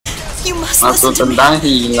You must Maksud listen to me. tentang Be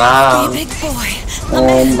a hilang. big boy.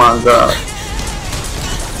 Oh my god.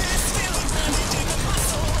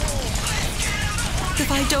 If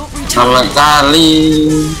I don't Salah return,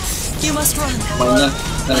 kali. you must run. Banyak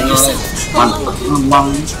By yourself, mantap alone. memang.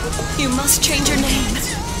 You must change your name.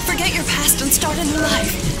 Forget your past and start a new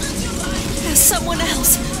life. As someone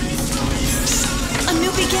else. A new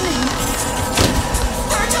beginning.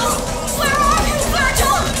 Virgil! Where are you,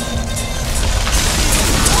 Virgil?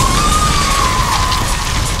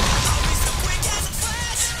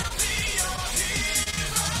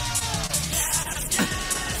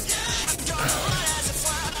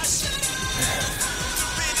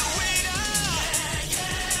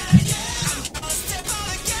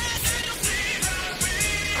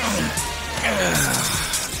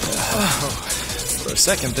 For a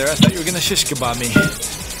second there, I thought you were gonna shish kebab me.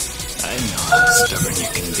 I know how stubborn you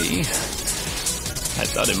can be. I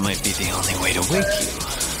thought it might be the only way to wake you.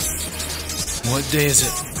 What day is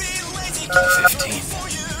it? 15th.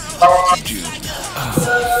 June.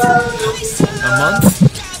 A month?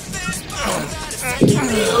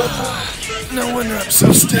 No wonder I'm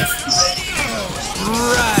so stiff.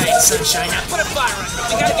 Right, Sunshine. Now put a fire on it.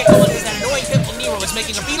 We gotta get going because that annoying pimple Nero is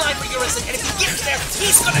making a beeline for Urison, and if he gets there,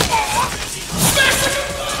 he's gonna...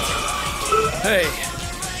 Hey,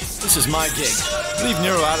 this is my gig. Leave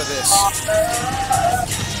Nero out of this.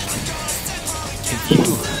 If you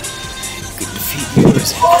could defeat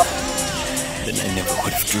Urizen, then I never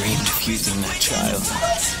would have dreamed of using that child.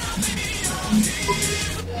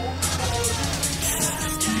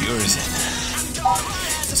 Urizen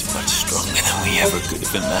is much stronger than we ever could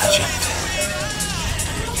have imagined.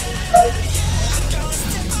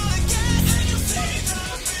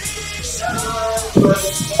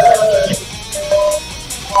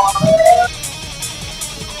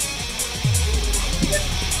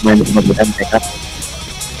 Mudah-mudahan sehat.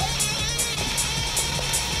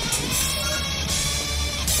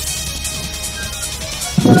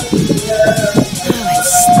 Oh, it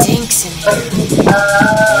stinks in here.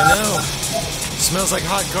 I know. Smells like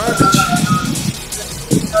hot garbage.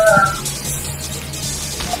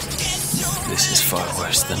 This is far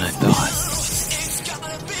worse than I thought.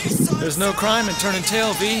 There's no crime in turning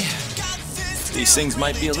tail, V. These things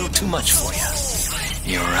might be a little too much for you.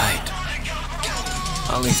 You're right.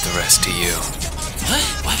 I'll leave the rest to you.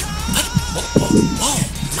 What? Whoa.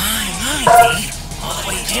 My, V. All the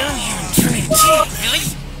way down here and turning tail, really?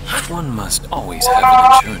 One must always have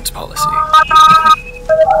an insurance policy.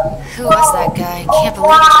 Who was that guy? Can't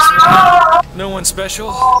believe it just ran. No one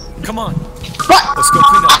special? Come on. What? Let's go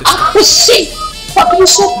clean up this stuff. What shit? What you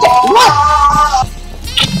said that? What?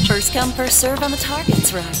 First come, first serve on the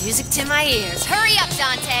targets, Ron. Music to my ears. Hurry up,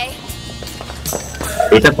 Dante.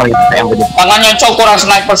 Itu paling sayang bener. Tangannya cok kurang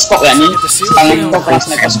sniper scope ya nih. Tangan cok kurang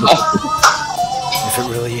sniper scope. If it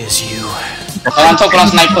really is you, Tangan cok kurang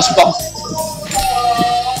sniper scope.